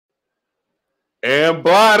And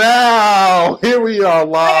by now, here we are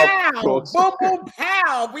live, Pow! folks. Boom, boom,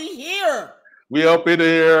 pow! We here. We up in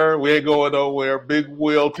here. We ain't going nowhere. Big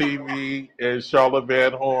Will TV and Charlotte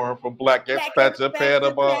Van Horn from Black Black Expats in Expats in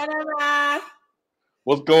Panama. Panama.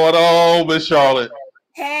 What's going on, Miss Charlotte?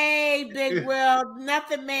 Hey, Big Will.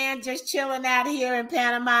 Nothing, man. Just chilling out here in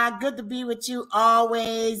Panama. Good to be with you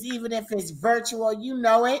always, even if it's virtual. You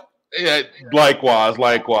know it. Yeah, likewise.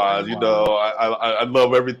 You know, I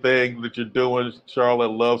love everything that you're doing,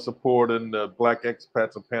 Charlotte. Love supporting the Black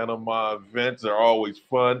Expats in Panama events. They're always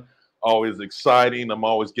fun, always exciting. I'm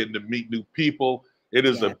always getting to meet new people. It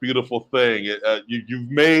is a beautiful thing. You've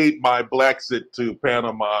made my Blacksit to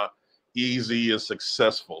Panama easy and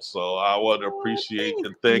successful. So I want to appreciate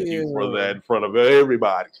and thank you for that in front of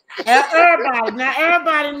everybody. Everybody. Now,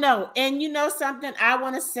 everybody know. And you know something I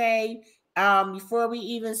want to say before we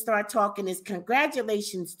even start talking is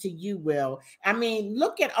congratulations to you, Will. I mean,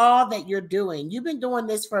 look at all that you're doing. You've been doing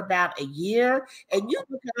this for about a year, and you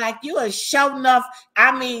look like you are show enough,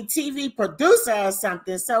 TV producer or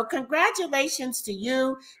something. So congratulations to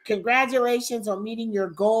you. Congratulations on meeting your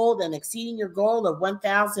goal and exceeding your goal of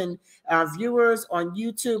 1,000 viewers on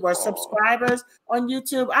YouTube or subscribers on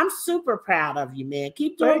YouTube. I'm super proud of you, man.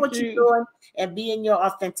 Keep doing what you're doing and being your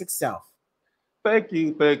authentic self. Thank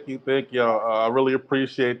you. I really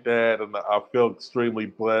appreciate that, and I feel extremely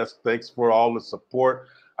blessed. Thanks for all the support.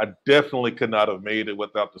 I definitely could not have made it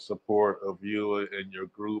without the support of you and your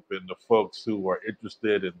group and the folks who are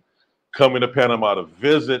interested in coming to Panama to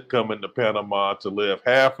visit, coming to Panama to live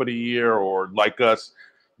half of the year, or like us,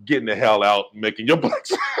 getting the hell out and making your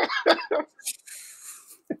bucks.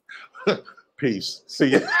 Peace.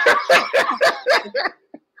 See you.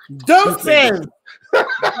 Deuces.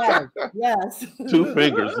 Yes. Two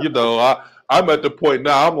fingers. You know, I'm at the point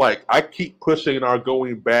now. I'm like, I keep pushing our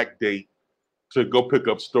going back date to go pick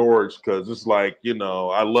up storage because it's like, you know,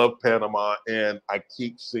 I love Panama and I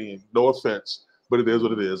keep seeing, no offense, but it is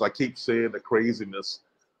what it is. I keep seeing the craziness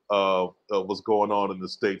of what's going on in the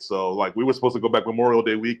States. So, like, we were supposed to go back Memorial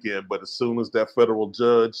Day weekend, but as soon as that federal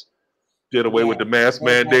judge did away with the mask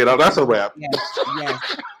mandate, that's a wrap.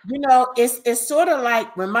 Yes. You know, it's sort of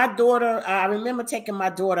like when my daughter, I remember taking my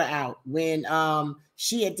daughter out when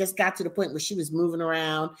she had just got to the point where she was moving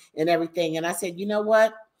around and everything. And I said, you know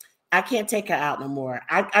what? I can't take her out no more.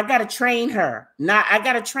 I got to train her. I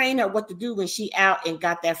got to train her what to do when she out and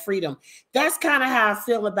got that freedom. That's kind of how I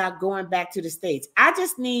feel about going back to the States. I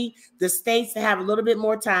just need the States to have a little bit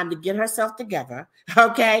more time to get herself together.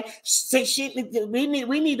 Okay. We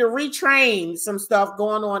need to retrain some stuff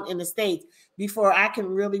going on in the States before I can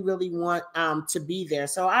really want to be there.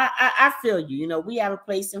 So I feel you. You know, we have a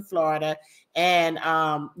place in Florida and,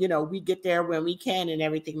 you know, we get there when we can and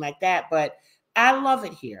everything like that. But I love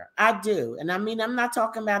it here. I do. And I mean, I'm not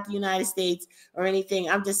talking about the United States or anything.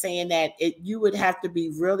 I'm just saying that you would have to be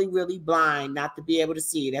really blind not to be able to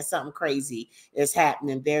see that something crazy is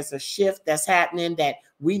happening. There's a shift that's happening that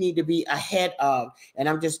we need to be ahead of. And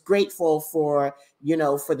I'm just grateful for, you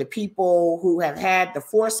know, for the people who have had the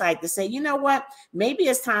foresight to say, you know what, maybe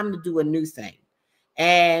it's time to do a new thing.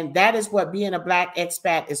 And that is what being a Black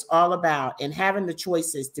expat is all about, and having the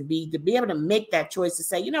choices to be able to make that choice to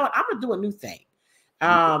say, you know what, I'm gonna do a new thing.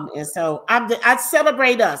 And so I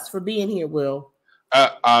celebrate us for being here, Will.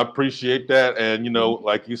 I appreciate that, and you know,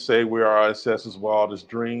 like you say, we're our ancestors' wildest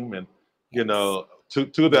dream, and you know,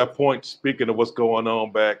 to that point, speaking of what's going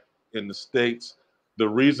on back in the States, the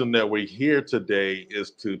reason that we're here today is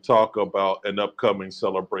to talk about an upcoming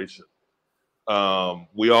celebration.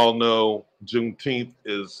 We all know Juneteenth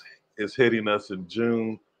is hitting us in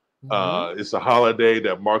June. It's a holiday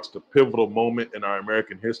that marks the pivotal moment in our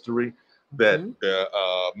American history that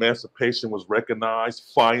emancipation was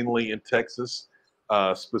recognized finally in Texas,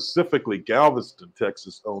 specifically Galveston,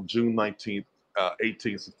 Texas, on June 19th,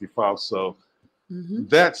 1865. So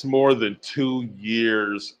that's more than 2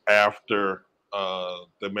 years after the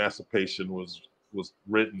emancipation was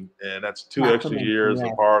written, and that's 2 extra years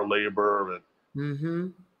of hard labor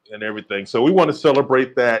and everything. So we want to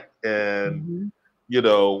celebrate that, and you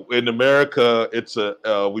know, in America, it's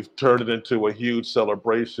we've turned it into a huge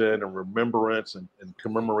celebration and remembrance and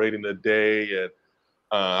commemorating the day. And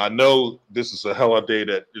I know this is a holiday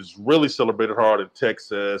that is really celebrated hard in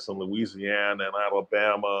Texas and Louisiana and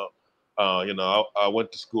Alabama. You know, I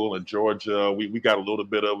went to school in Georgia. We got a little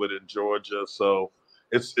bit of it in Georgia, so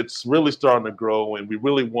it's really starting to grow, and we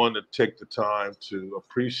really want to take the time to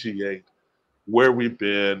appreciate where we've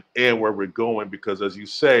been and where we're going, because as you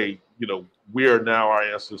say, you know, we are now our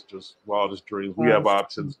ancestors' wildest dreams. We have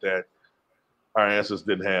options that our ancestors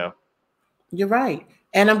didn't have. You're right.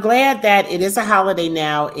 And I'm glad that it is a holiday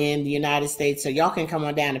now in the United States, so y'all can come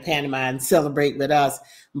on down to Panama and celebrate with us.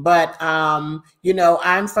 But you know,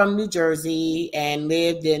 I'm from New Jersey and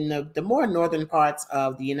lived in the more northern parts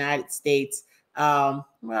of the United States. Well,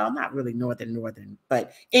 not really northern,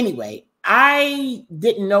 but anyway, I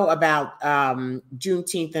didn't know about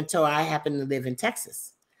Juneteenth until I happened to live in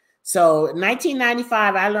Texas. So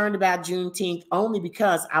 1995, I learned about Juneteenth only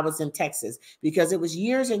because I was in Texas, because it was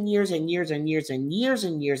years and years and years and years and years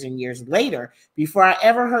and years and years later before I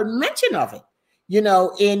ever heard mention of it. You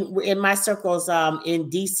know, in my circles, in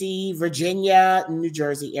DC, Virginia, New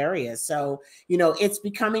Jersey area. So, you know, it's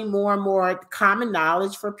becoming more and more common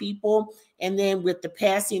knowledge for people. And then with the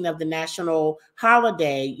passing of the national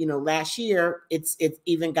holiday, you know, last year, it's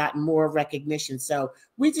even gotten more recognition. So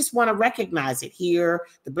we just want to recognize it here.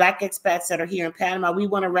 The Black expats that are here in Panama, we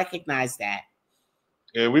want to recognize that.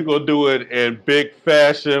 And we're going to do it in big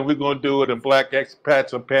fashion. We're going to do it in Black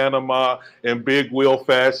Expats in Panama in big wheel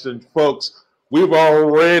fashion. Folks, we've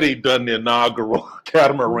already done the inaugural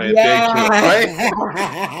Catamaran Day trip, right?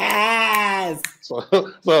 Yes.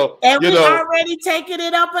 So and we already taking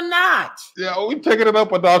it up a notch. Yeah, we taking it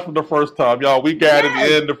up a notch from the first time, y'all. We got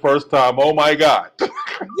it in the first time. Oh my God.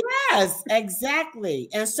 Yes, exactly.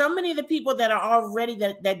 And so many of the people that are already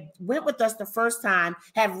that went with us the first time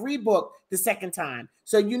have rebooked the second time.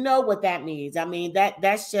 So you know what that means. I mean,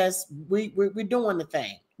 that's just we're doing the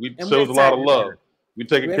thing. We shows a lot of love. We're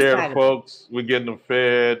taking care of the folks. We're getting them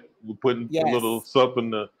fed. We're putting a little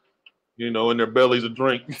something to, you know, in their bellies a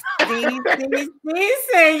drink. Sí,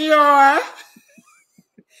 señor.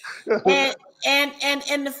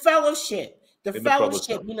 And the fellowship. The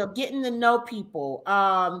fellowship, you know, getting to know people,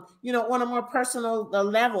 you know, on a more personal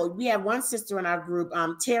level. We have one sister in our group,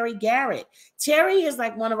 Terry Garrett. Terry is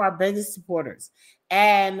like one of our biggest supporters.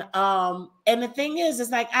 And the thing is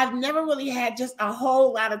like, I've never really had just a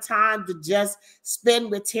whole lot of time to just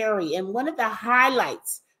spend with Terry. And one of the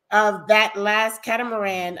highlights of that last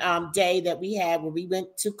Catamaran day that we had when we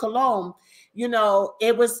went to Cologne, you know,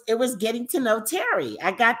 it was getting to know Terry.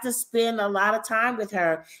 I got to spend a lot of time with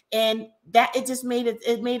her, and that it just made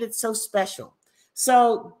it so special.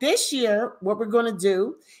 So this year, what we're going to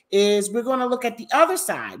do is we're going to look at the other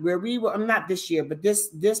side where we were. Not this year, but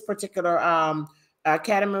this particular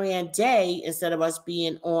Catamaran day, instead of us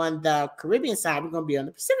being on the Caribbean side, we're going to be on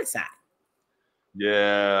the Pacific side.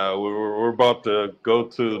 Yeah, we're about to go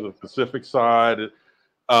to the Pacific side.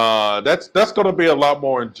 That's going to be a lot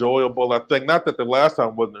more enjoyable, I think. Not that the last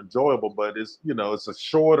time wasn't enjoyable, but it's, you know, it's a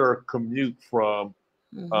shorter commute from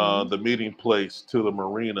the meeting place to the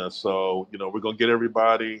Marina. So, you know, we're going to get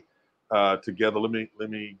everybody together. Let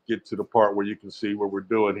me get to the part where you can see what we're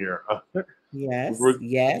doing here. Yes, we're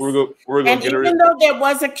gonna and even though there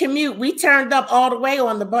was a commute, we turned up all the way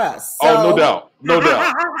on the bus. So. Oh,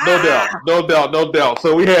 no doubt.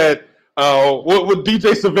 So we had what with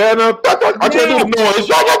DJ Savannah? I can't do the noise.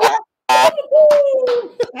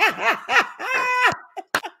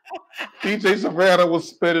 DJ Savannah was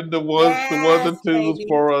spinning the ones and twos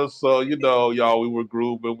for us. So, you know, y'all, we were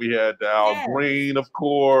grooving. We had Al Green, of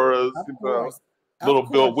course. Little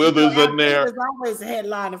Bill Withers in there. Al Green was always a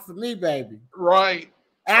headliner for me, baby. Right.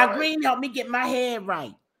 Al Green helped me get my head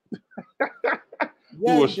right.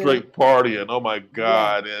 We were straight partying. Oh my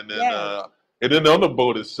God. And then on the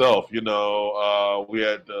boat itself, you know, we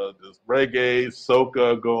had this reggae,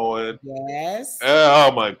 soca going. Yes.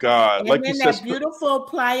 Oh my God. And like then that beautiful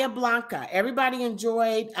Playa Blanca. Everybody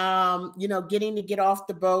enjoyed, you know, getting to get off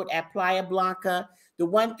the boat at Playa Blanca. The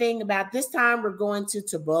one thing about this time, we're going to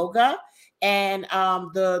Taboga. And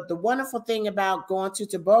the wonderful thing about going to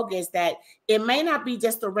Taboga is that it may not be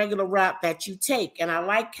just a regular route that you take. And I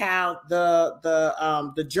like how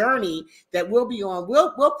the journey that we'll be on,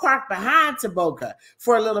 we'll park behind Taboga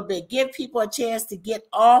for a little bit, give people a chance to get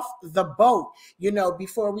off the boat, you know,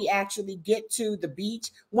 before we actually get to the beach.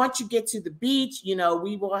 Once you get to the beach, you know,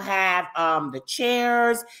 we will have the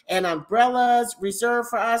chairs and umbrellas reserved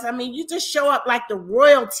for us. I mean, you just show up like the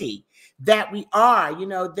royalty that we are. You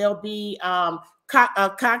know, there'll be a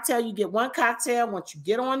cocktail. You get one cocktail once you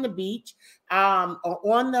get on the beach. On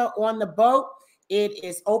the boat, it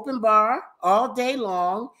is open bar all day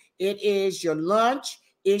long. It is your lunch.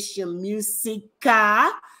 It's your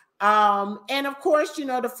musica. And of course, you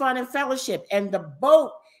know, the fun and fellowship. And the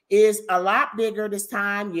boat is a lot bigger this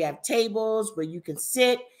time. You have tables where you can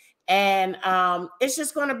sit, and it's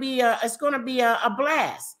just going to be a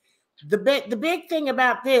blast. The big thing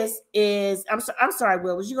about this is, I'm sorry,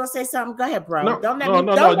 Will, was you gonna say something? Go ahead, bro. Don't let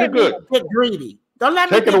me get greedy. Don't let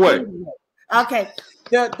me take it away. Okay.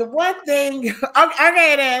 The one thing,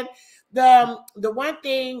 okay then. The one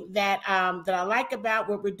thing that that I like about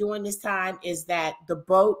what we're doing this time is that the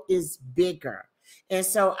boat is bigger. And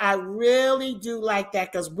so I really do like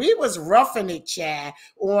that, because we was roughing it, Chad,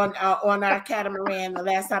 on our catamaran the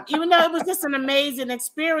last time. Even though it was just an amazing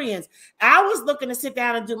experience, I was looking to sit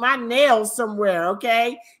down and do my nails somewhere,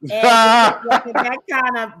 okay, and that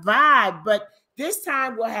kind of vibe. But this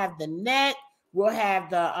time we'll have the net, we'll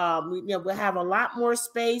have we'll have a lot more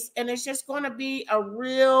space, and it's just going to be a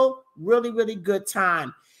really good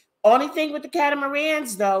time. Only thing with the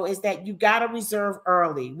catamarans, though, is that you got to reserve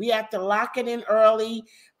early. We have to lock it in early.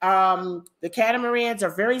 The catamarans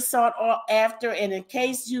are very sought after. And in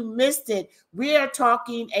case you missed it, we are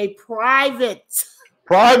talking a private.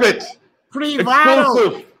 Privado.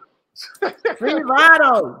 Exclusive.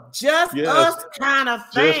 Privado. Just us kind of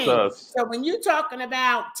thing. Just us. So when you're talking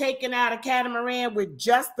about taking out a catamaran with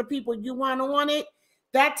just the people you want on it,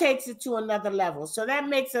 that takes it to another level. So that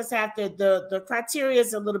makes us have to, the criteria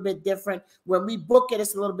is a little bit different. When we book it,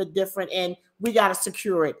 it's a little bit different, and we got to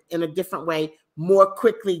secure it in a different way more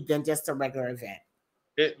quickly than just a regular event.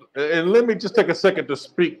 And let me just take a second to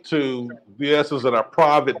speak to the essence of our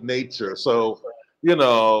private nature. So, you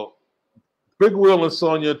know, Big Will and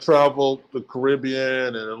Sonia traveled the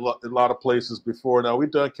Caribbean and a lot of places before. Now,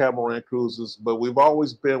 we've done catamaran cruises, but we've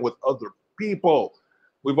always been with other people.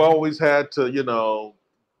 We've always had to, you know,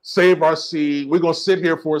 save our seat. We're going to sit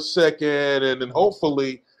here for a second, and then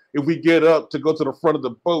hopefully if we get up to go to the front of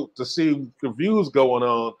the boat to see the views going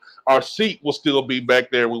on, our seat will still be back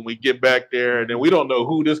there when we get back there, and then we don't know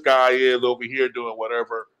who this guy is over here doing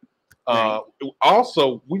whatever. Right.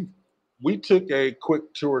 Also, we took a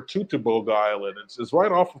quick tour to Taboga Island. It's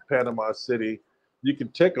right off of Panama City. You can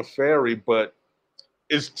take a ferry, but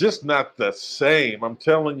it's just not the same. I'm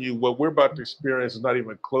telling you, what we're about to experience is not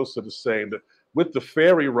even close to the same. With the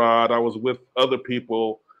ferry ride, I was with other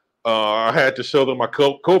people. I had to show them my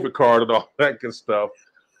COVID card and all that good stuff.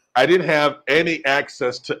 I didn't have any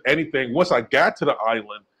access to anything. Once I got to the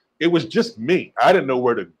island, it was just me. I didn't know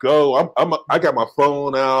where to go. I got my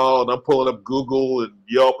phone out, and I'm pulling up Google and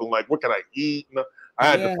Yelp and like, what can I eat? And I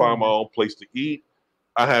had to find my own place to eat.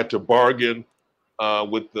 I had to bargain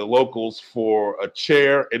with the locals for a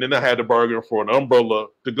chair, and then I had to bargain for an umbrella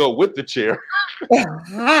to go with the chair.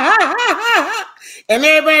 And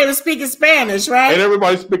everybody was speaking Spanish, right? And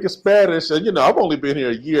everybody's speaking Spanish. And, you know, I've only been here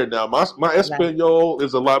a year now. My Espanol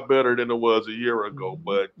is a lot better than it was a year ago.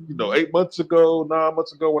 But, you know, 9 months ago,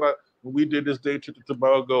 when we did this day trip to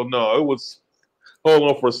Taboga, no, it was, hold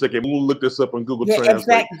on for a second. We'll look this up on Google Translate.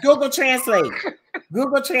 Exactly. Google Translate.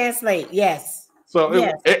 Google Translate, yes. So,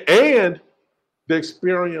 and the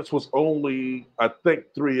experience was only, I think,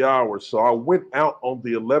 3 hours. So I went out on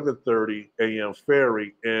the 11:30 a.m.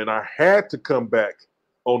 ferry, and I had to come back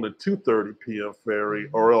on the 2:30 p.m. ferry,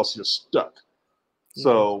 or else you're stuck.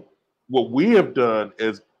 So what we have done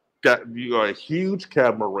is got a huge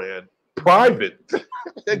catamaran, private.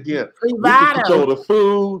 Again, we can control the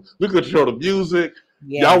food, we can control the music.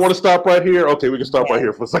 Y'all want to stop right here? Okay, we can stop right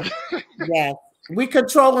here for a second. Yes, we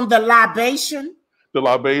controlling the libation. The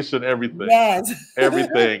libation, everything. Yes.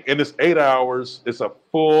 Everything. And it's 8 hours. It's a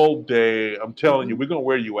full day. I'm telling you, we're going to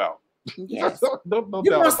wear you out. Yes. no You're doubt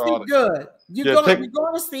going to sleep good. You're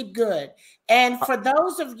going to sleep good. And for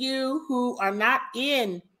those of you who are not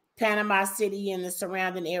in Panama City and the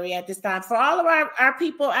surrounding area at this time, for all of our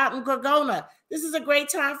people out in Gorgona, this is a great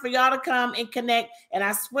time for y'all to come and connect. And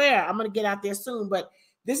I swear, I'm going to get out there soon, but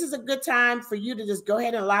this is a good time for you to just go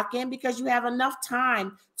ahead and lock in, because you have enough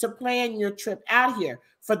time to plan your trip out here.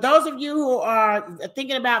 For those of you who are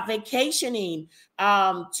thinking about vacationing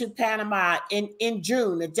to Panama in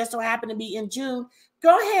June, it just so happened to be in June,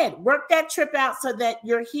 go ahead, work that trip out so that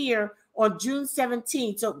you're here on June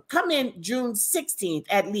 17th. So come in June 16th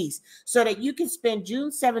at least, so that you can spend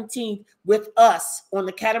June 17th with us on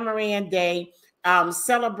the Catamaran Day,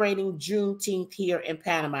 celebrating Juneteenth here in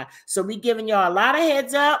Panama. So we're giving y'all a lot of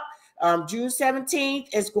heads up. June 17th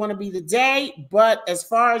is going to be the day, but as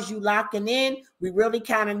far as you locking in, we really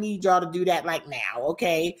kind of need y'all to do that like now,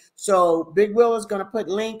 okay? So Big Will is going to put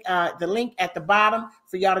the link at the bottom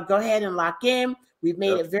for y'all to go ahead and lock in. We've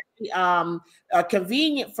made it very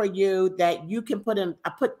convenient for you that you can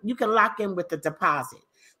you can lock in with the deposit.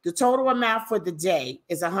 The total amount for the day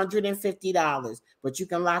is $150, but you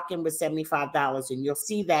can lock in with $75, and you'll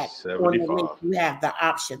see that on the link. You have the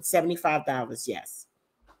option, $75, yes.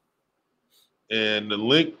 And the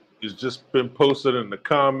link has just been posted in the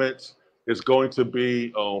comments. It's going to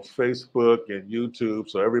be on Facebook and YouTube,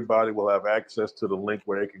 so everybody will have access to the link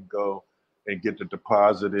where they can go and get the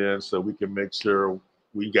deposit in, so we can make sure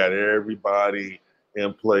we got everybody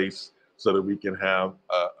in place. so that we can have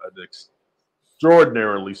an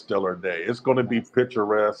extraordinarily stellar day. It's going to be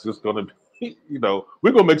picturesque. It's going to be,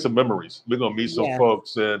 we're going to make some memories. We're going to meet some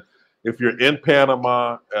folks. And if you're in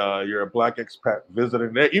Panama, you're a Black expat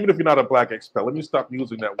visiting there, even if you're not a Black expat, let me stop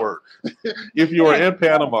using that word. If you are in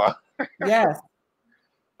Panama, yes,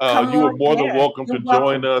 you are more than welcome to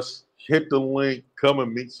join us. Hit the link, come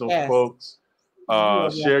and meet some folks.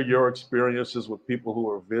 Share your experiences with people who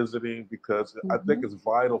are visiting, because I think it's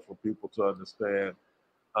vital for people to understand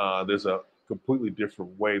there's a completely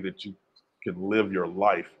different way that you can live your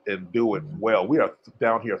life and do it well. We are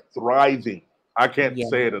down here thriving. I can't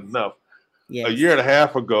say it enough. Yes. A year and a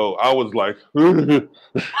half ago, I was like,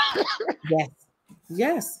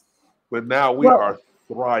 yes. But now we are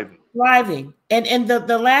thriving. Thriving. And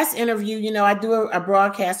the last interview, I do a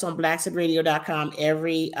broadcast on blacksedradio.com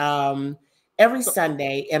every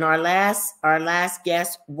Sunday. And our last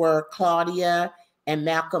guests were Claudia and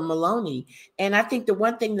Malcolm Maloney. And I think the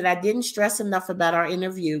one thing that I didn't stress enough about our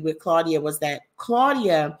interview with Claudia was that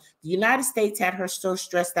the United States had her so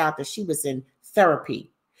stressed out that she was in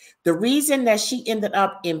therapy. The reason that she ended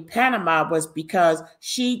up in Panama was because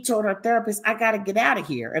she told her therapist, I got to get out of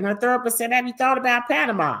here. And her therapist said, have you thought about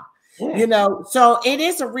Panama? So it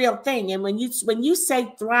is a real thing. And when you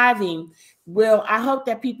say thriving, Will, I hope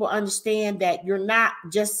that people understand that you're not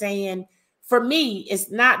just saying, for me,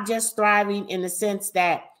 it's not just thriving in the sense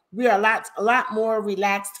that we are a lot more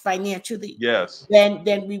relaxed financially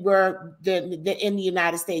than we were in the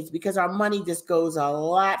United States, because our money just goes a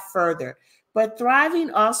lot further. But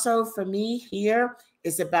thriving also for me here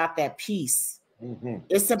is about that peace.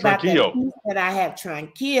 It's about that peace that I have,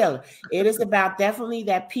 tranquil. It is about definitely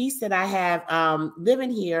that peace that I have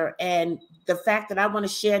living here, and the fact that I want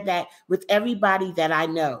to share that with everybody that I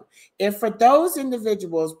know. And for those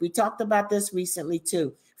individuals, we talked about this recently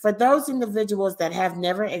too, for those individuals that have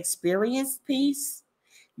never experienced peace,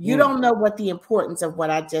 you don't know what the importance of what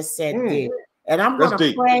I just said did. And I'm going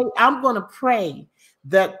to pray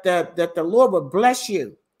that the Lord will bless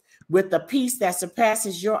you with the peace that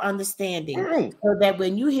surpasses your understanding, so that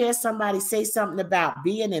when you hear somebody say something about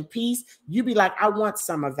being in peace, you be like, I want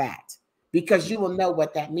some of that, because you will know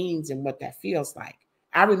what that means and what that feels like.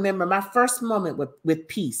 I remember my first moment with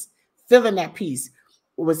peace, feeling that peace,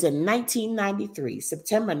 was in 1993,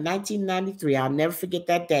 September 1993. I'll never forget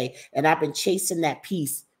that day. And I've been chasing that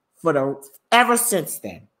peace ever since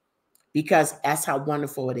then, because that's how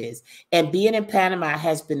wonderful it is. And being in Panama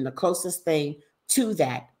has been the closest thing to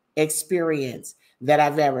that experience that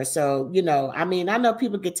I've ever. So, I mean, I know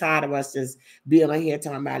people get tired of us just being on here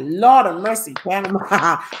talking about Lord of mercy,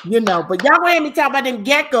 Panama, but y'all gonna hear me talk about them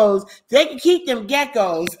geckos. They can keep them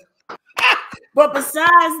geckos. But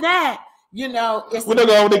besides that, we're not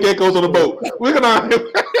gonna have any geckos on the boat. We're not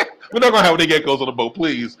gonna have any geckos on the boat,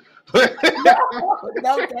 please. no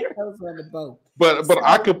geckos on the boat. But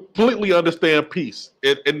I completely understand peace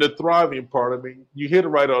and the thriving part. I mean, you hit it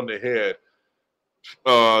right on the head.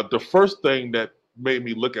 The first thing that made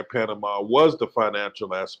me look at Panama was the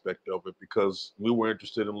financial aspect of it, because we were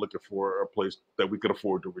interested in looking for a place that we could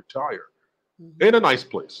afford to retire in a nice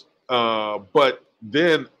place. But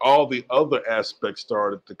then all the other aspects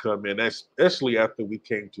started to come in, especially after we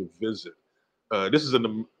came to visit. This is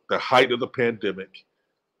in the height of the pandemic.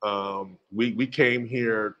 We came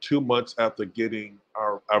here 2 months after getting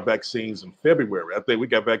our vaccines in February. I think we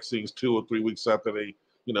got vaccines 2 or 3 weeks after they,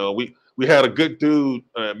 we had a good dude,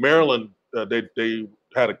 Maryland, they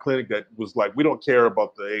had a clinic that was like, we don't care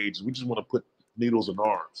about the age. We just want to put needles in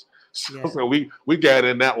arms. So we got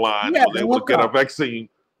in that line. Yeah, they would get our vaccine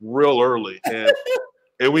real early. And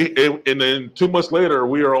and then 2 months later,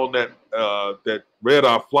 we are on that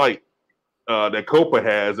red-eye flight that Copa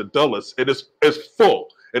has at Dulles, and it's full.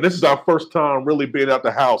 And this is our first time really being out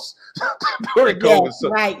the house during COVID. So,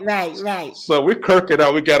 right. So we're kirking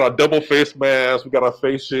out. We got our double face masks. We got our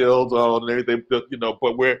face shields on and everything. But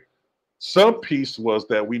some piece was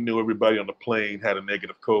that we knew everybody on the plane had a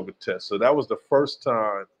negative COVID test. So that was the first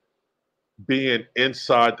time being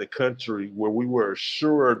inside the country where we were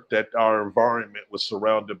assured that our environment was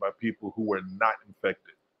surrounded by people who were not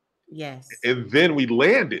infected. Yes. And then we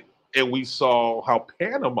landed and we saw how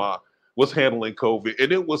Panama was handling COVID,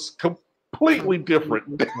 and it was completely different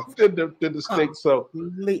than the States. So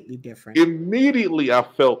completely different. Immediately I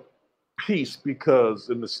felt peace, because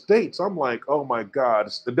in the States, I'm like, oh my God,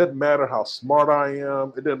 it doesn't matter how smart I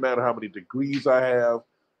am. It doesn't matter how many degrees I have.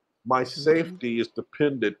 My safety is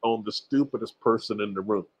dependent on the stupidest person in the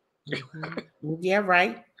room. Yeah,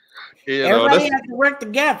 right. Everybody has to work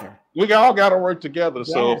together. We all got to work together.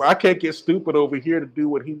 Yes. So if I can't get stupid over here to do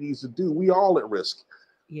what he needs to do, we all at risk.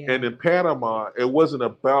 Yeah. And in Panama, it wasn't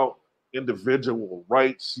about individual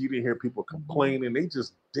rights. You didn't hear people complaining. They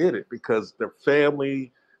just did it because their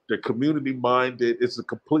family, their community minded. It's a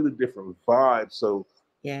completely different vibe. So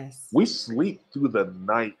yes, we sleep through the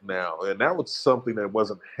night now, and that was something that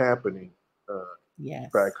wasn't happening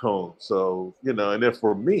yes, back home. So and then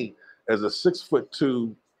for me, as a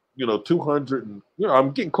 6'2", 200 and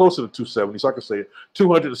I'm getting closer to 270, so I can say it,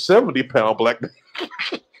 270-pound black man.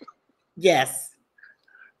 yes.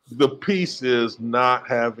 The piece is not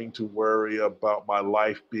having to worry about my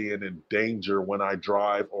life being in danger when I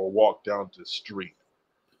drive or walk down the street.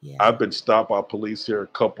 Yeah. I've been stopped by police here a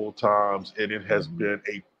couple of times, and it has been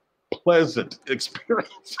a pleasant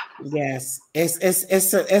experience. Yes,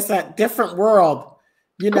 it's a different world.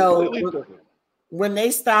 When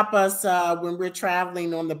they stop us when we're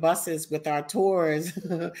traveling on the buses with our tours,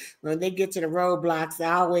 when they get to the roadblocks,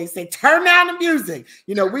 I always say, turn down the music.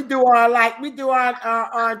 We do our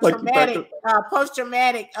traumatic,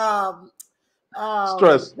 post-traumatic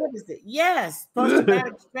stress. What is it? Yes,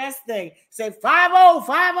 post-traumatic stress thing. Say 50,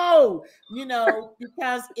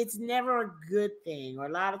 because it's never a good thing, or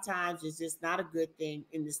a lot of times it's just not a good thing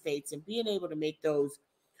in the States. And being able to make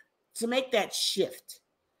that shift.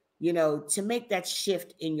 To make that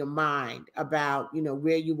shift in your mind about,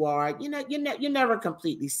 where you are, you're never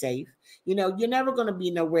completely safe. You're never going to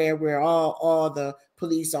be nowhere where all the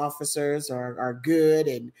police officers are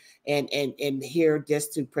good and here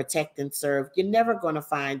just to protect and serve. You're never going to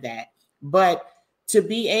find that. But to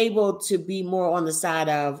be able to be more on the side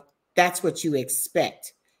of that's what you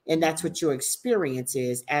expect and that's what your experience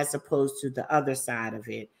is, as opposed to the other side of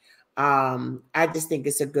it. I just think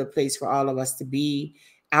it's a good place for all of us to be.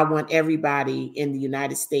 I want everybody in the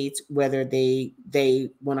United States, whether they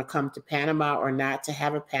want to come to Panama or not, to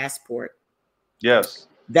have a passport. Yes.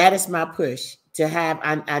 That is my push to have.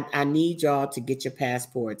 I need y'all to get your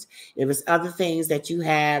passports. If it's other things that you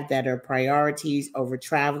have that are priorities over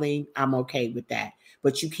traveling, I'm okay with that.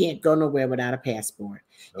 But you can't go nowhere without a passport.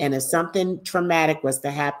 Okay. And if something traumatic was to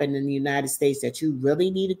happen in the United States that you really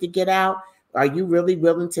needed to get out, are you really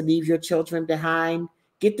willing to leave your children behind?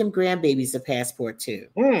 Get them grandbabies a passport too.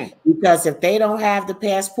 Because if they don't have the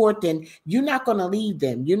passport, then you're not going to leave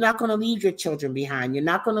them. You're not going to leave your children behind. You're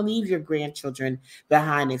not going to leave your grandchildren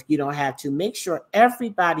behind if you don't have to. Make sure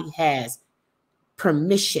everybody has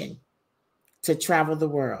permission to travel the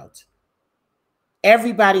world.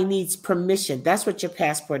 Everybody needs permission. That's what your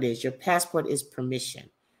passport is. Your passport is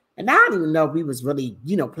permission. And I don't even know if we was really,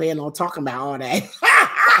 planning on talking about all that.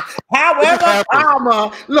 However,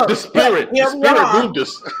 look, the spirit moved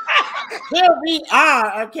us. Here we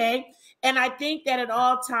are, okay? And I think that it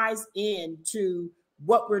all ties into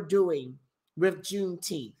what we're doing with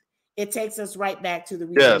Juneteenth. It takes us right back to the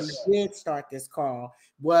reason we did start this call,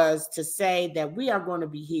 was to say that we are going to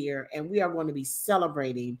be here and we are going to be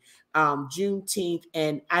celebrating Juneteenth.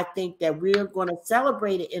 And I think that we're going to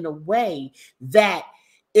celebrate it in a way that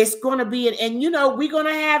it's going to be, and we're going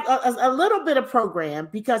to have a little bit of program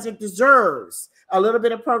because it deserves a little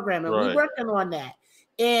bit of program, and we're working on that.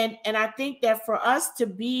 And I think that for us to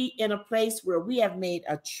be in a place where we have made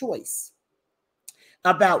a choice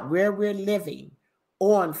about where we're living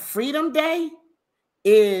on Freedom Day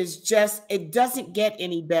is just, it doesn't get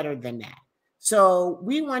any better than that. So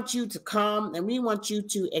we want you to come and we want you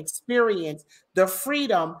to experience the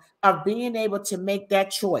freedom of being able to make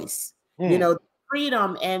that choice.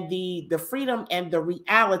 Freedom and the freedom and the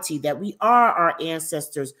reality that we are our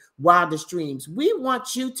ancestors' wildest dreams. We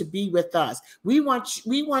want you to be with us. We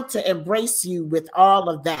want to embrace you with all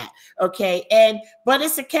of that. Okay. But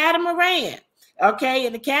it's a catamaran. Okay.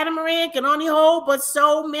 And the catamaran can only hold but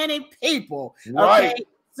so many people. Okay. Right.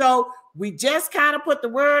 So we just kind of put the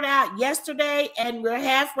word out yesterday and we're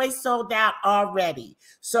halfway sold out already.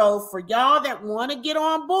 So for y'all that want to get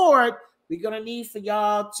on board, we're going to need for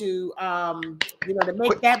y'all to, to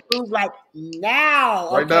make that move like now.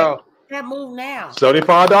 Right now. That move now.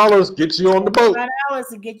 $75 gets you on the boat. $75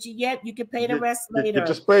 to get you yet. You can pay the rest later. Get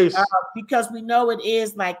your space. Because we know it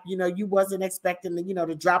is like, you wasn't expecting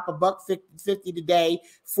to drop $1.50 today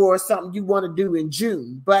for something you want to do in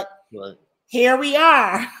June. But here we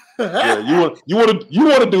are. Yeah, you want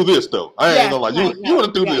to do this though. I ain't gonna lie. You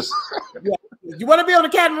want to do this. You want to be on the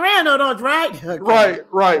catamaran, though, don't you? Right? Okay.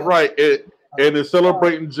 Right. And in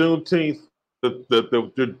celebrating Juneteenth,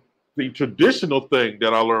 the traditional thing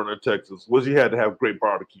that I learned in Texas was you had to have great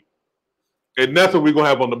barbecue, and that's what we're gonna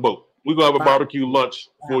have on the boat. We're gonna have a barbecue lunch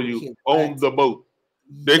for you on the boat.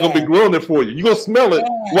 They're gonna be grilling it for you. You're gonna smell it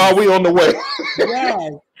while we're on the way.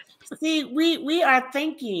 Yes. See, we are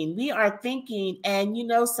thinking, and you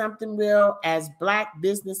know something, Will, as Black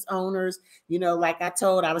business owners, you know, like I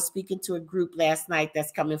was speaking to a group last night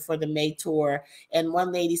that's coming for the May tour, and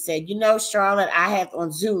one lady said, you know, Charlotte, I have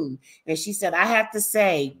on Zoom, and she said, I have to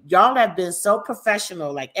say, y'all have been so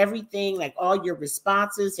professional, like everything, like all your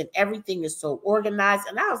responses and everything is so organized.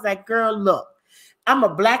 And I was like, girl, look, I'm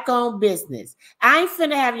a Black-owned business. I ain't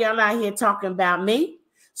finna have y'all out here talking about me.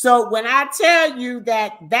 So when I tell you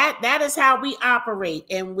that is how we operate,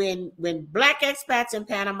 and when Black Expats in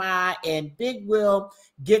Panama and Big Will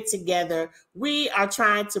get together, we are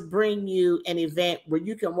trying to bring you an event where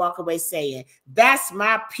you can walk away saying, that's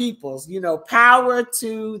my people's, you know, power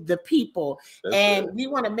to the people. That's and it. We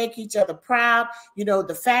want to make each other proud. You know,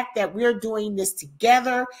 the fact that we're doing this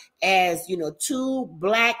together as, you know, two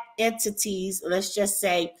Black entities, let's just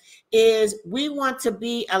say, is we want to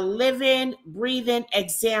be a living, breathing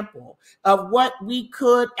example of what we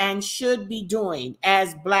could and should be doing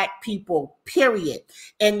as Black people, period.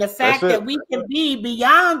 And the fact that we can be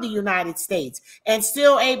beyond the United States and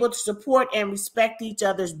still able to support and respect each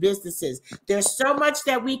other's businesses. There's so much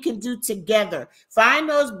that we can do together. Find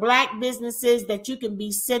those Black businesses that you can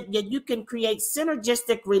that you can create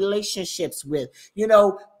synergistic relationships with. You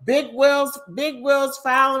know, Big Will's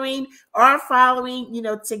following, our following, you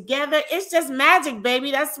know, together. It's just magic,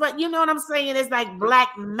 baby. That's what, you know what I'm saying? It's like Black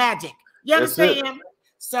magic. You understand?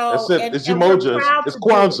 So that's it. It's Umoja. It's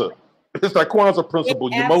Kwanzaa. It's like Kwanzaa principle,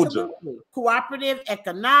 Umoja. Cooperative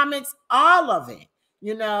economics, all of it.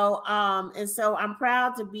 You know, and so I'm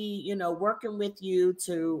proud to be, you know, working with you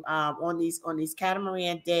to on these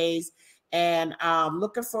Catamaran days. And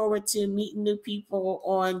looking forward to meeting new people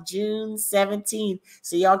on June 17th.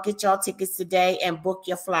 So y'all get y'all tickets today and book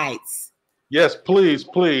your flights. Yes, please,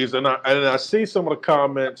 please. And I see some of the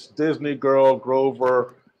comments. Disney Girl,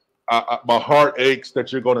 Grover, my heart aches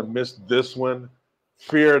that you're going to miss this one.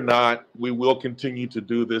 Fear not. We will continue to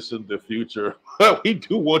do this in the future. We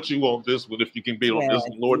do want you on this one if you can be on this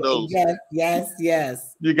one. Lord knows.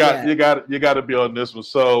 Yes. You got to be on this one.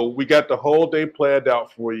 So we got the whole day planned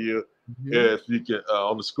out for you. If you can,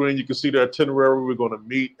 on the screen, you can see the itinerary. We're going to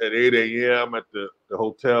meet at 8 a.m. at the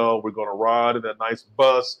hotel. We're going to ride in a nice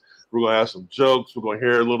bus. We're going to have some jokes. We're going to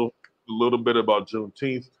hear a little bit about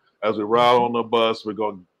Juneteenth as we ride on the bus. We're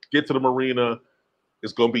going to get to the Marina.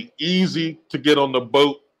 It's going to be easy to get on the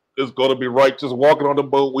boat. It's going to be right just walking on the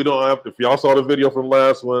boat. We don't have to. If y'all saw the video from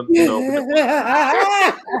last one, you know,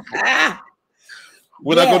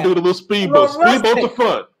 we're not going to do the little speedboat. Speedboats are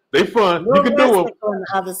fun. They fun. You can do them on the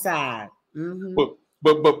other side.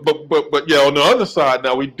 But yeah, on the other side,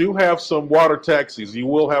 now we do have some water taxis. You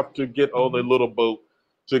will have to get on a little boat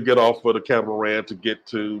to get off of the catamaran to get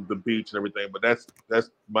to the beach and everything. But that's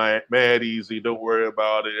mad easy. Don't worry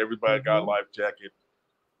about it. Everybody got a life jacket.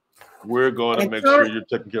 We're going to make sure you're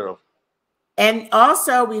taken care of. And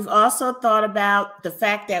also, we've also thought about the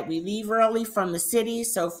fact that we leave early from the city.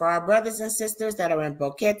 So for our brothers and sisters that are in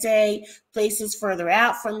Boquete, places further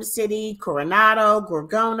out from the city, Coronado,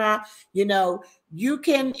 Gorgona, you know, you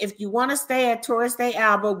can, if you want to stay at Torres de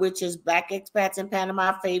Alba, which is Black Expats in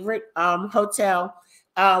Panama favorite hotel,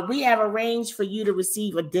 we have arranged for you to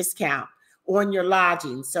receive a discount on your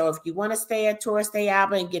lodging. So if you want to stay at Torres de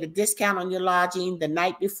Alba and get a discount on your lodging the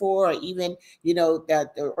night before, or even, you know,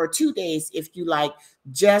 or 2 days, if you like,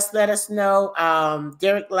 just let us know.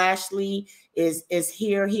 Derek Lashley is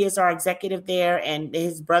here. He is our executive there, and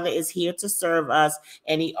his brother is here to serve us,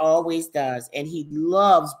 and he always does. And he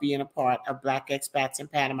loves being a part of Black Expats in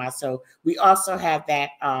Panama. So we also have that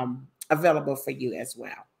available for you as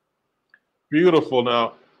well. Beautiful.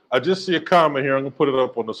 Now, I just see a comment here. I'm going to put it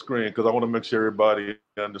up on the screen because I want to make sure everybody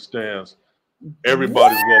understands.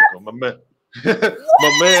 Everybody's welcome. My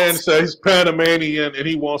man says he's Panamanian and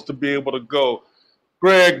he wants to be able to go.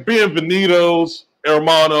 Greg, bienvenidos,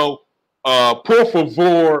 hermano. Por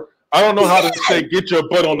favor. I don't know how to say get your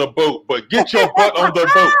butt on the boat, but get your butt on the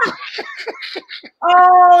boat.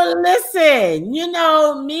 Oh, listen, you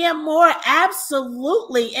know, me and more,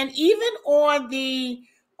 absolutely. And even on the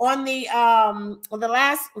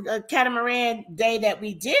last catamaran day that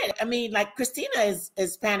we did, I mean, like Christina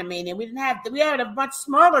is Panamanian. We had a much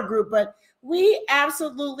smaller group, but we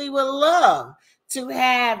absolutely would love to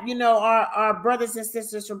have, you know, our brothers and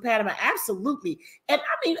sisters from Panama. Absolutely. And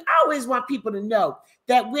I mean, I always want people to know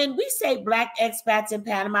that when we say Black Expats in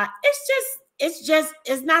Panama,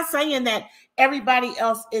 it's not saying that everybody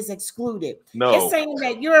else is excluded. No. It's saying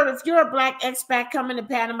that if you're a Black expat coming to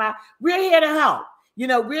Panama, we're here to help. You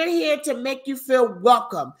know, we're here to make you feel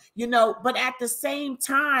welcome, you know, but at the same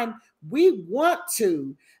time, we want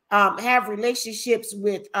to have relationships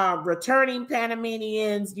with returning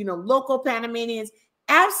Panamanians, you know, local Panamanians.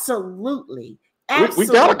 Absolutely. We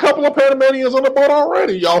got a couple of Panamanians on the boat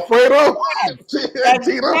already. Y'all afraid of?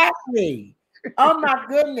 Exactly. Oh my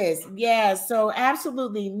goodness. Yeah. So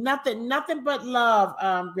absolutely nothing but love,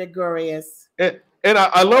 Gregorius. And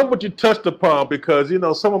I love what you touched upon, because, you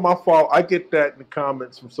know, some of my I get that in the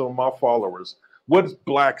comments from some of my followers. What is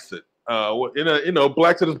Blackset? You know,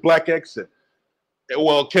 Blackset is Black Exit.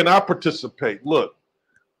 Well, can I participate? Look,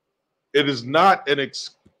 it is not an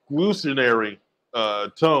exclusionary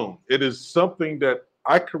tone. It is something that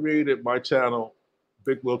I created my channel,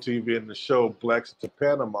 BigWillTV, and the show Black to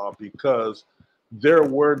Panama, because there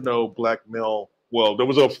were no black male. Well, there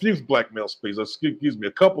was a few black male speakers. Excuse me,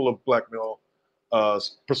 a couple of black male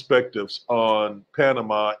perspectives on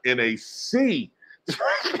Panama in a sea,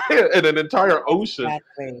 in an entire ocean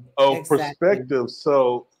of perspectives.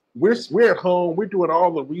 So we're at home. We're doing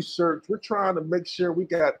all the research. We're trying to make sure we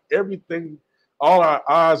got everything, all our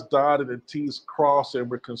I's dotted and T's crossed, and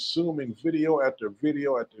we're consuming video after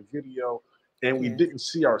video after video, and we didn't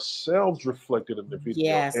see ourselves reflected in the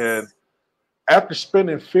video. And after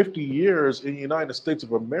spending 50 years in the United States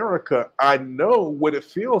of America, I know what it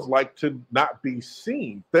feels like to not be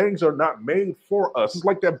seen. Things are not made for us. It's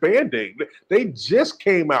like that Band-Aid. They just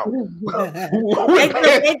came out.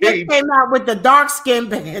 They just came out with the dark skin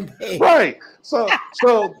Band-Aid. Right. So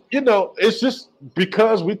you know, it's just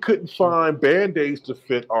because we couldn't find Band-Aids to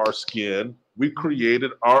fit our skin, we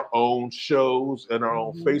created our own shows and our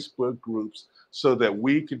own Facebook groups so that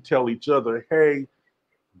we can tell each other, hey,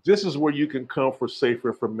 this is where you can come for safe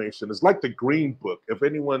information. It's like the Green Book. If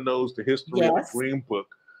anyone knows the history of the Green Book,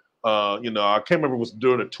 you know, I can't remember if it was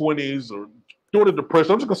during the 20s or during the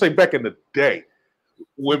Depression. I'm just gonna say back in the day,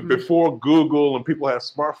 when before Google and people had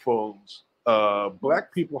smartphones,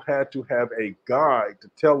 Black people had to have a guide to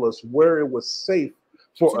tell us where it was safe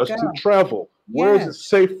for us to travel. Where is it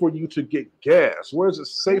safe for you to get gas? Where is it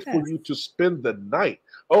safe for you to spend the night?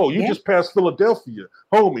 Oh, you just passed Philadelphia.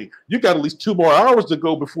 Homie, you got at least 2 more hours to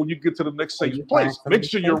go before you get to the next safe place. Make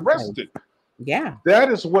sure you're rested. Yeah. That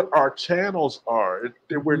is what our channels are.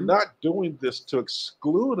 We're not doing this to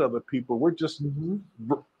exclude other people. We're just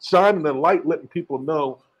shining the light, letting people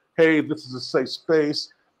know, hey, this is a safe space.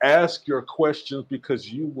 Ask your questions because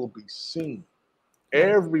you will be seen.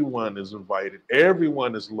 Everyone is invited.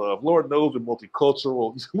 Everyone is loved. Lord knows we're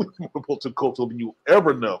multicultural. We're more multicultural than you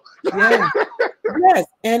ever know. Yes,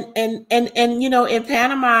 and you know, in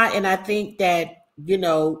Panama, and I think that, you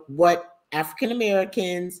know, what African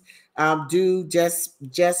Americans do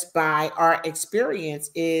just by our experience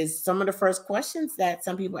is some of the first questions that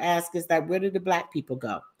some people ask is that, where did the Black people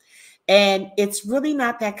go? And it's really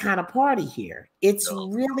not that kind of party here. It's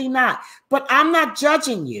really not. But I'm not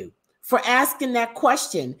judging you for asking that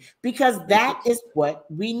question, because that is what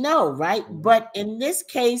we know, right? But in this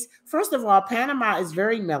case, first of all, Panama is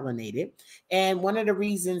very melanated. And one of the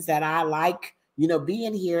reasons that I like, you know,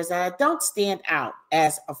 being here is that I don't stand out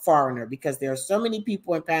as a foreigner, because there are so many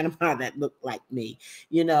people in Panama that look like me,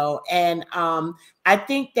 you know. And I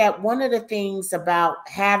think that one of the things about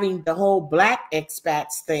having the whole Black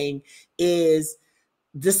expats thing is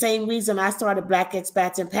the same reason I started Black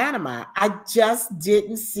Expats in Panama. I just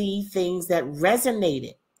didn't see things that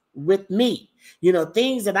resonated with me, you know,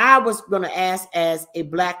 things that I was going to ask as a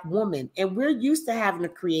Black woman. And we're used to having to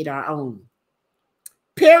create our own.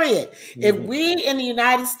 Period. If we in the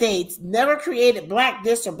United States never created Black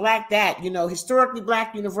this or Black that, you know, historically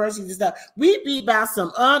Black universities and stuff, we'd be about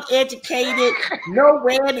some uneducated,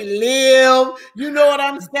 nowhere to live. You know what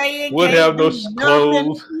I'm saying? Would have no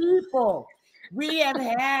clothes. People. We have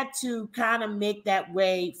had to kind of make that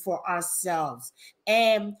way for ourselves.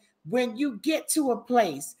 And when you get to a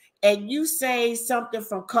place and you say something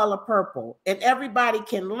from Color Purple and everybody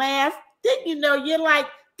can laugh, then you know you're like,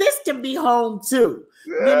 this can be home too.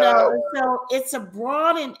 You know, so it's a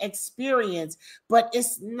broadened experience, but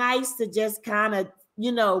it's nice to just kind of,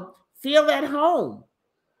 you know, feel at home.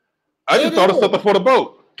 I just thought of something for the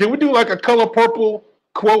boat. Can we do like a Color Purple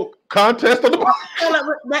quote contest on the boat?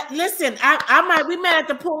 Listen, we might have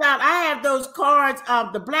to pull out. I have those cards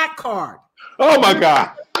of the Black card. Oh my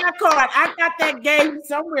God. Black card. I got that game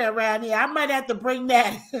somewhere around here. I might have to bring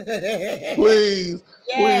that. Please.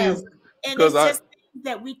 Yes. And it's just things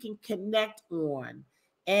that we can connect on.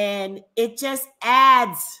 And it just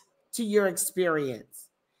adds to your experience.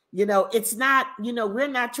 You know, it's not, you know, we're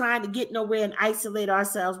not trying to get nowhere and isolate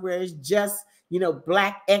ourselves where it's just, you know,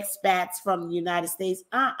 Black expats from the United States.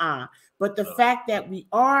 But the fact that we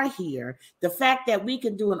are here, the fact that we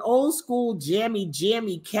can do an old school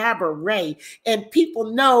jammy cabaret and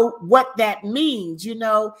people know what that means, you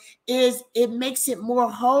know, is it makes it more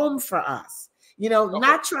home for us. You know,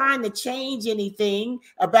 not trying to change anything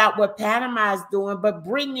about what Panama is doing, but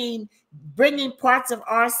bringing parts of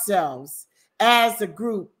ourselves as a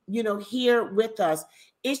group, you know, here with us.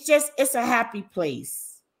 It's a happy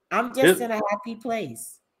place. I'm just in a happy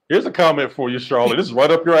place. Here's a comment for you, Charlotte. This is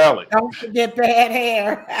right up your alley. Don't forget bad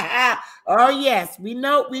hair. Oh yes, we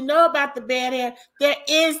know about the bad hair. There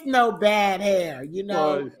is no bad hair. You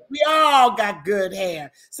know, we all got good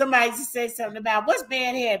hair. Somebody used to say something about what's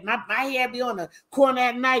bad hair. My hair be on the corner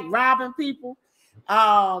at night robbing people.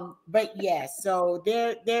 But yes, so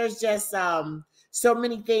there's just so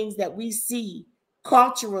many things that we see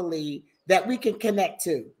culturally that we can connect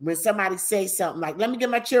to. When somebody says something like, let me get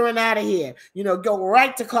my children out of here, you know, go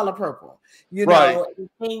right to color purple, you know,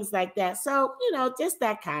 things like that. So, you know, just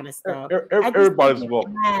that kind of stuff. Everybody's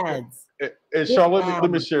welcome. And Charlotte,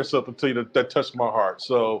 let me share something to you that touched my heart.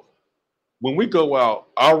 So when we go out,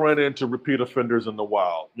 I'll run into repeat offenders in the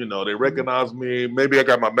wild. You know, they recognize me. Maybe I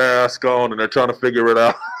got my mask on and they're trying to figure it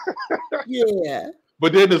out. Yeah.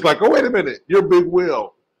 But then it's like, oh, wait a minute, you're Big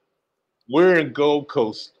Will. We're in Gold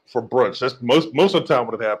Coast for brunch. That's most of the time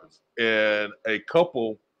when it happens. And a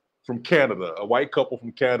couple from Canada, a white couple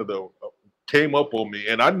from Canada, came up on me,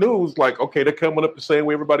 and I knew it was like, okay, they're coming up the same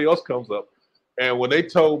way everybody else comes up. And when they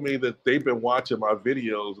told me that they've been watching my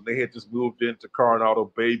videos and they had just moved into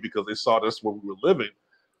Coronado Bay because they saw that's where we were living,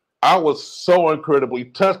 I was so incredibly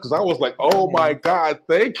touched because I was like, oh my God,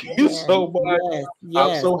 thank you so much.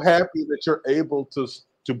 I'm so happy that you're able to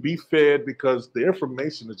be fed because the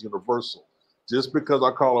information is universal. Just because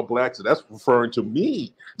I call them blacks, that's referring to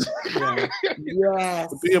me.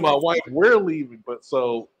 Yes. Me and my wife, we're leaving, but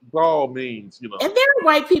so by all means, you know. And there are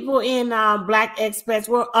white people in Black Expats,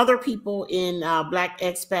 well, other people in Black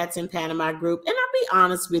Expats in Panama group. And I'll be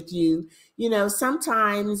honest with you, you know,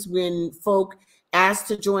 sometimes when folk ask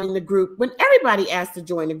to join the group, when everybody asks to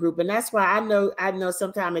join the group, and that's why I know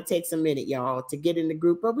sometimes it takes a minute, y'all, to get in the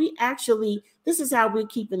group, but we actually, this is how we're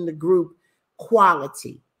keeping the group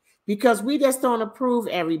quality. Because we just don't approve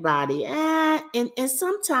everybody. And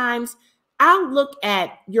sometimes I'll look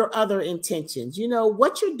at your other intentions. You know,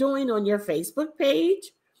 what you're doing on your Facebook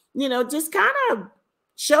page, you know, just kind of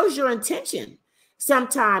shows your intention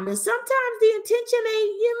sometimes. And sometimes the intention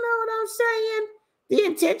ain't, you know what I'm saying? The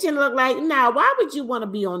intention look like, now, why would you want to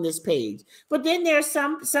be on this page? But then there's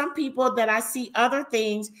some people that I see other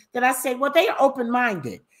things that I say, well, they are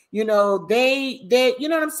open-minded. You know, they, you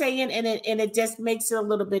know what I'm saying? And it just makes it a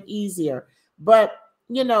little bit easier. But,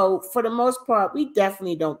 you know, for the most part, we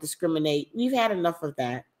definitely don't discriminate. We've had enough of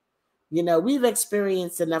that. You know, we've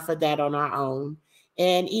experienced enough of that on our own.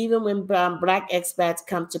 And even when Black expats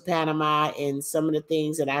come to Panama and some of the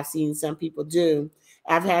things that I've seen some people do,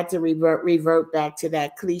 I've had to revert back to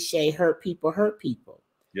that cliche, hurt people.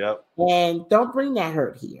 Yep. And don't bring that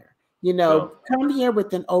hurt here. You know, come here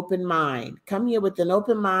with an open mind. Come here with an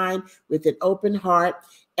open mind, with an open heart.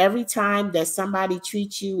 Every time that somebody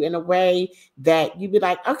treats you in a way that you be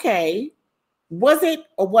like, okay, was it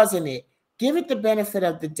or wasn't it? Give it the benefit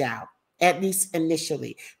of the doubt, at least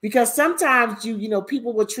initially. Because sometimes you know,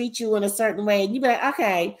 people will treat you in a certain way and you be like,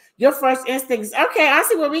 okay, your first instinct is, okay, I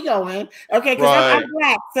see where we're going. Okay, because I'm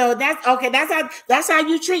Black. So that's okay, that's how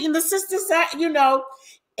you treating the sisters, you know,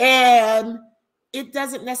 and it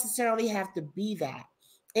doesn't necessarily have to be that.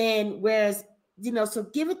 And whereas, you know, so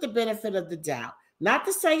give it the benefit of the doubt. Not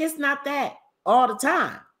to say it's not that all the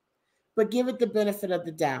time, but give it the benefit of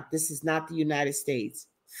the doubt. This is not the United States.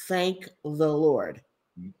 Thank the Lord.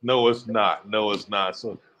 No, it's not. No, it's not.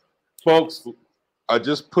 So, folks, I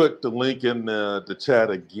just put the link in the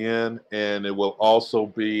chat again, and it will also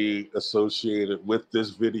be associated with this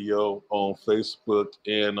video on Facebook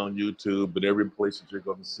and on YouTube and every place that you're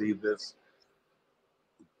going to see this.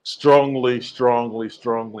 Strongly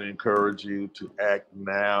encourage you to act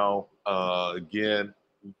now. Again,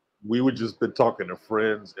 we were just been talking to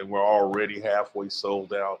friends and we're already halfway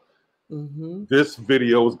sold out. This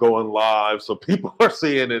video is going live, so people are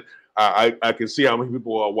seeing it. I can see how many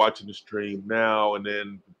people are watching the stream now, and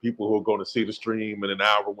then people who are going to see the stream in an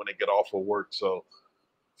hour when they get off of work. So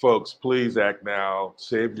folks, please act now,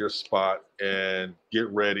 save your spot, and get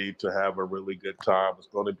ready to have a really good time. It's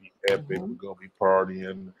going to be epic. We're going to be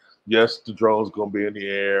partying. Yes, the drone's going to be in the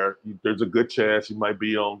air. There's a good chance you might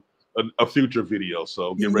be on a future video,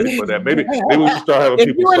 so get ready for that. Maybe we should start having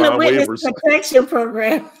people sign waivers. Protection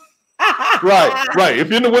program. Right. If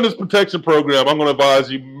you're in the witness protection program, I'm going to advise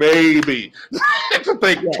you maybe to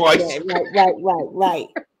think twice. Right.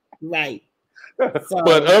 Right.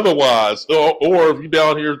 But otherwise, or if you're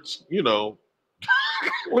down here, you know,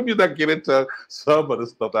 let me not get into some of the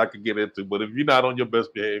stuff I can get into. But if you're not on your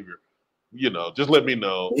best behavior, you know, just let me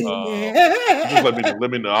know. Just let me know.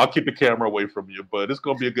 Let me know. I'll keep the camera away from you. But it's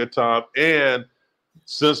gonna be a good time. And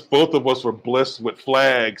since both of us were blessed with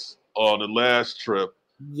flags on the last trip,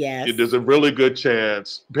 yes, there's a really good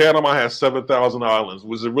chance. Panama has 7,000 islands.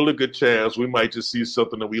 There's a really good chance we might just see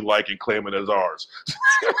something that we like and claim it as ours.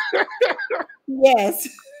 Yes.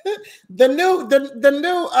 The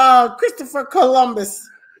new Christopher Columbus.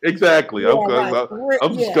 Exactly. Yeah,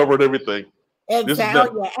 I'm discovering everything.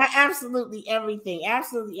 Exactly. Yeah, absolutely everything.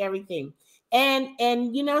 Absolutely everything.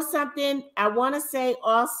 And you know something, I want to say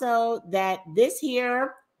also that this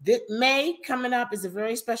May coming up is a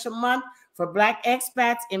very special month for Black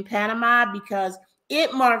expats in Panama because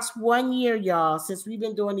it marks 1 year, y'all, since we've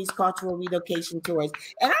been doing these cultural relocation tours.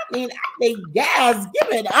 And I mean, yes,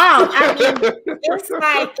 give it up. I mean, it's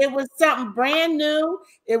like it was something brand new.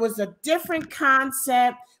 It was a different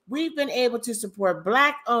concept. We've been able to support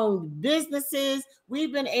Black-owned businesses.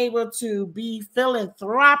 We've been able to be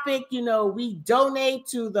philanthropic. You know, we donate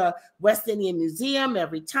to the West Indian Museum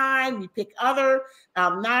every time. We pick other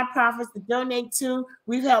nonprofits to donate to.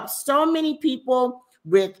 We've helped so many people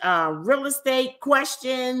with real estate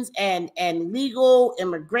questions and legal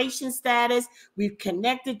immigration status. We've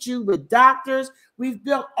connected you with doctors. We've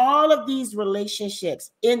built all of these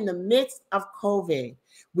relationships in the midst of COVID.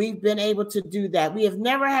 We've been able to do that. We have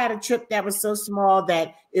never had a trip that was so small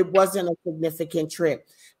that it wasn't a significant trip.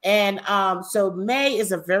 And so May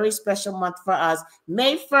is a very special month for us.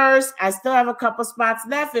 May 1st, I still have a couple spots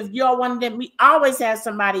left. If y'all want them, we always have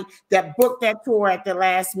somebody that booked that tour at the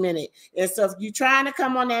last minute. And so if you're trying to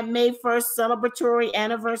come on that May 1st celebratory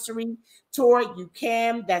anniversary tour, you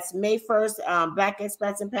can. That's May 1st, Black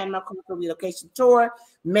Expats in Panama Cultural Relocation Tour.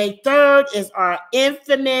 May 3rd is our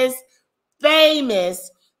infamous, famous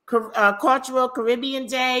Cultural Caribbean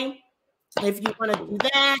Day. If you want to do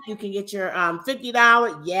that, you can get your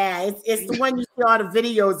 $50. Yeah, it's the one you see all the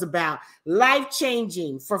videos about.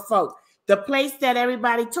 Life-changing for folk. The place that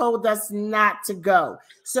everybody told us not to go.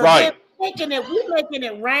 So right. We're making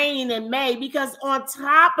it rain in May because on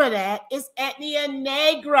top of that, it's Etnia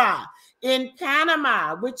Negra in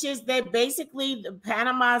Panama, which is basically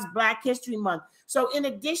Panama's Black History Month. So in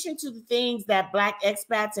addition to the things that Black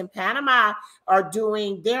expats in Panama are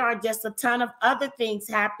doing, there are just a ton of other things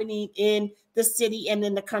happening in the city and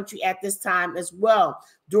in the country at this time as well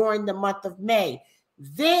during the month of May.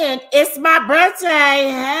 Then it's my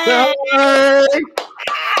birthday. Hey!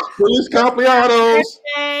 Feliz cumpleaños.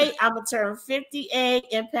 I'm going to turn 58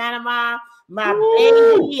 in Panama. My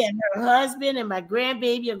baby and her husband and my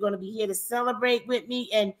grandbaby are going to be here to celebrate with me.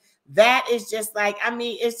 And that is just like, I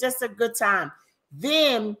mean, it's just a good time.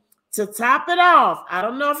 Then to top it off, I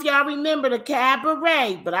don't know if y'all remember the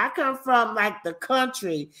cabaret, but I come from like the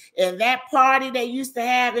country, and that party they used to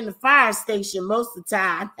have in the fire station most of the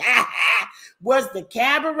time was the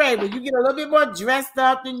cabaret, where you get a little bit more dressed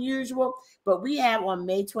up than usual. But we have on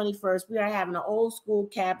May 21st, we are having an old school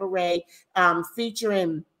cabaret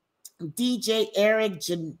featuring DJ Eric,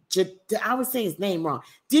 I would say his name wrong,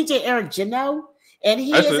 DJ Eric Jano. And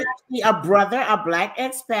he is actually a brother, a Black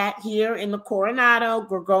expat here in the Coronado,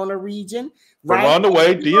 Gorgona region. Right? From around the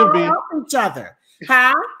way, DMV. Help each other.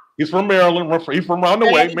 Huh? He's from Maryland. He's from around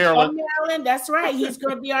the way, Maryland. From Maryland, that's right. He's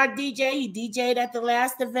going to be our DJ. He DJ'd at the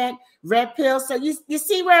last event, Red Pill. So you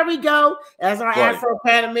see where we go. As our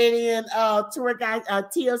Afro-Panamanian tour guide,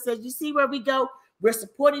 Tio says, you see where we go. We're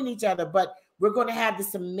supporting each other, but we're going to have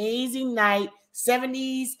this amazing night,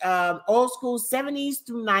 70s, old school 70s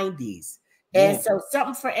through 90s. And so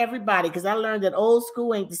something for everybody, because I learned that old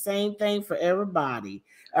school ain't the same thing for everybody.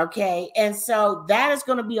 Okay. And so that is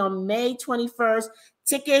going to be on May 21st.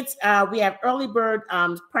 Tickets, we have early bird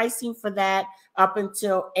pricing for that up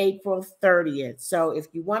until April 30th. So if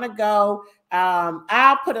you want to go,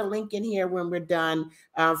 I'll put a link in here when we're done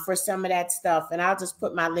for some of that stuff. And I'll just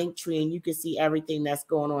put my link tree and you can see everything that's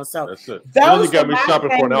going on. So that's it. You got me shopping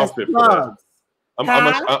for an outfit for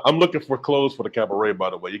that. I'm looking for clothes for the cabaret, by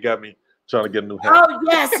the way. You got me trying to get a new hat. Oh,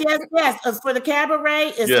 yes. For the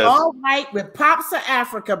cabaret, it's all white with pops of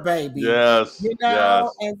Africa, baby. Yes. You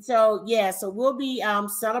know, and so, so we'll be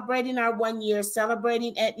celebrating our 1 year,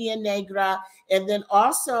 celebrating Etnia Negra. And then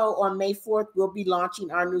also on May 4th, we'll be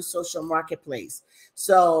launching our new social marketplace.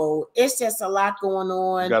 So it's just a lot going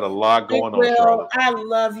on. You got a lot going on, Charlotte. I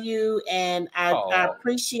love you, and I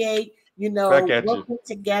appreciate working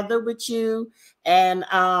together with you, and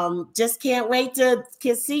just can't wait to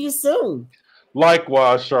see you soon.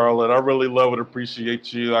 Likewise, Charlotte. I really love and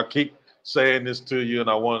appreciate you. I keep saying this to you, and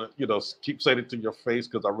I want to, keep saying it to your face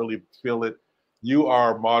because I really feel it. You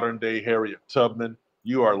are modern day Harriet Tubman.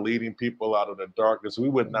 You are leading people out of the darkness. We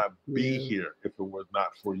would not be here if it was not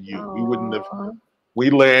for you. We wouldn't have. We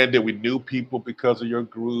landed. We knew people because of your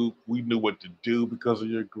group. We knew what to do because of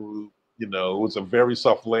your group. It was a very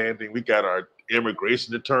soft landing. We got our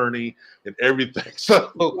immigration attorney and everything.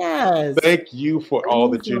 So thank you for all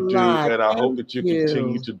that you do, and I hope that you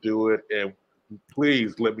continue to do it. And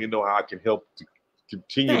please let me know how I can help to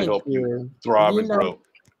continue to help you thrive and grow.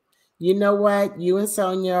 You know what? You and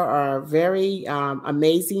Sonia are very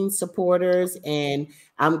amazing supporters, and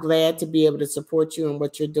I'm glad to be able to support you in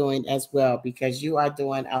what you're doing as well, because you are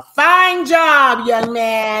doing a fine job, young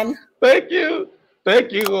man. Thank you.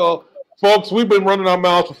 Thank you. Folks, we've been running our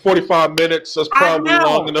mouths for 45 minutes. That's probably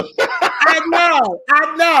long enough. I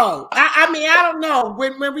know. I mean, I don't know.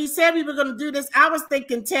 When we said we were going to do this, I was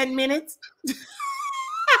thinking 10 minutes.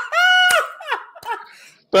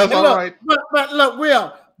 That's all right. But look,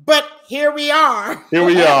 Will. But here we are. Here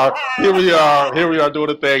we are doing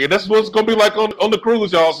the thing. And that's what it's going to be like on the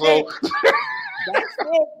cruise, y'all. So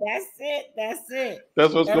That's it.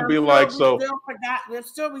 That's what it's going to be like. So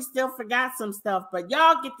we still forgot some stuff, but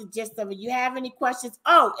y'all get the gist of it. You have any questions?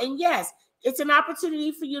 Oh, and yes, it's an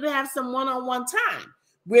opportunity for you to have some one-on-one time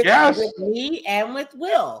with me and with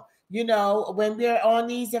Will. When we're on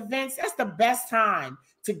these events, that's the best time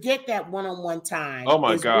to get that one-on-one time. Oh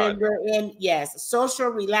my God. When we're in, social,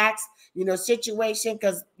 relaxed, situation.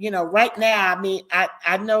 Because, right now, I mean,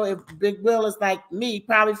 I know if Big Will is like me,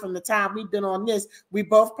 probably from the time we've been on this, we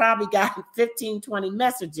both probably got 15, 20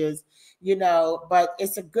 messages, but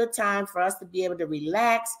it's a good time for us to be able to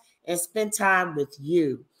relax and spend time with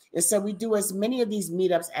you. And so we do as many of these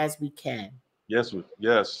meetups as we can. Yes,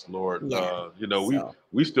 Lord. Yeah.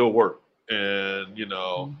 We still work. And,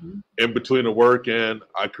 in between the work and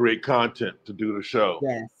I create content to do the show.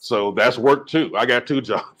 Yes. So that's work too. I got 2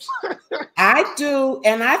 jobs. I do.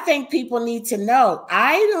 And I think people need to know,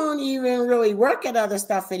 I don't even really work at other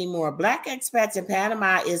stuff anymore. Black Expats in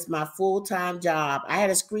Panama is my full-time job. I had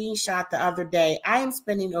a screenshot the other day. I am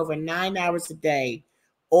spending over 9 hours a day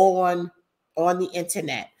on the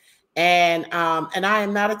internet. And I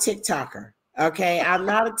am not a TikToker. Okay, I'm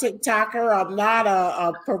not a TikToker. I'm not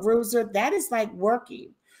a peruser. That is like working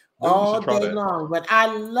all day long. But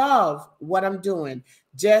I love what I'm doing.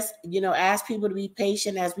 Just, ask people to be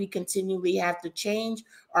patient as we continually have to change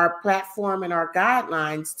our platform and our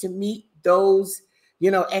guidelines to meet those,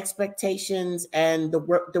 expectations and the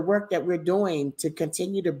work that we're doing to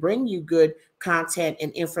continue to bring you good content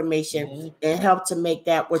and information and help to make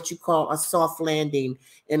that what you call a soft landing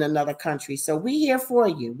in another country. So we here for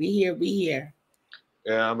you. We here.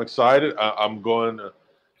 Yeah, I'm excited. I'm going to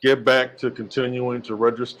get back to continuing to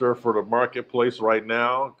register for the marketplace right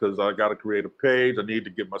now because I got to create a page. I need to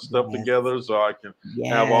get my stuff together so I can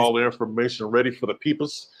have all the information ready for the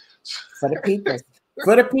peoples. For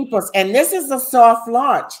the peoples. And this is a soft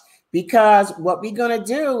launch because what we're going to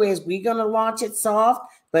do is we're going to launch it soft.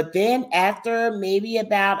 But then after maybe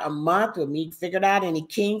about a month, when we figured out any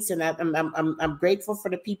kinks, and I'm grateful for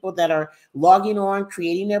the people that are logging on,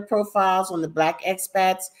 creating their profiles on the Black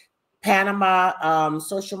Expats Panama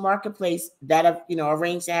social marketplace that have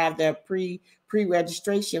arranged to have their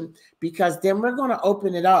pre-registration, because then we're going to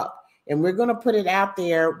open it up and we're going to put it out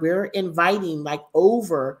there. We're inviting like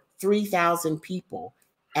over 3,000 people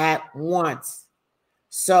at once.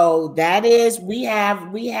 So that is, we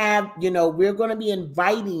have, we're going to be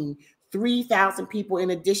inviting 3,000 people in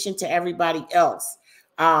addition to everybody else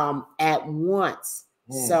at once.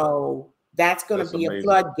 So that's going to be amazing. A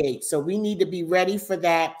floodgate. So we need to be ready for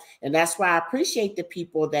that. And that's why I appreciate the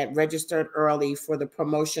people that registered early for the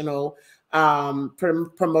promotional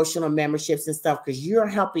memberships and stuff, because you're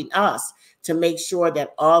helping us to make sure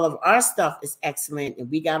that all of our stuff is excellent and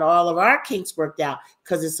we got all of our kinks worked out,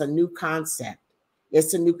 because it's a new concept.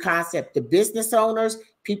 It's a new concept. The business owners,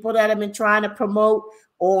 people that have been trying to promote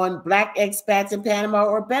on Black Expats in Panama,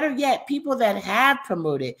 or better yet, people that have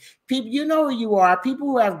promoted, people, you know who you are, people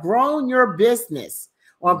who have grown your business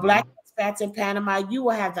on Black Expats in Panama, you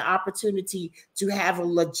will have the opportunity to have a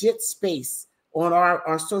legit space on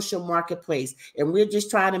our social marketplace. And we're just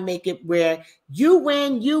trying to make it where you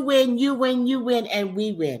win, and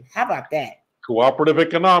we win. How about that? Cooperative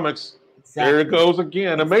economics. Exactly. There it goes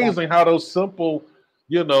again. Exactly. Amazing how those simple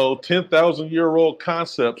 10,000-year-old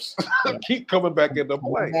concepts keep coming back into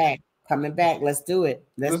play. Coming back. Let's do it.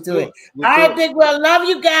 Let's do it. All right, Big Will. Love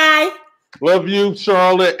you, guys. Love you,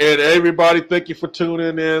 Charlotte, and everybody. Thank you for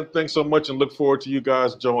tuning in. Thanks so much, and look forward to you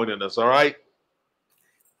guys joining us. All right.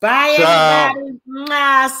 Bye, Ciao. everybody.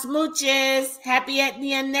 Mwah, smooches. Happy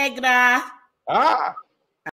Etnia Negra. Ah.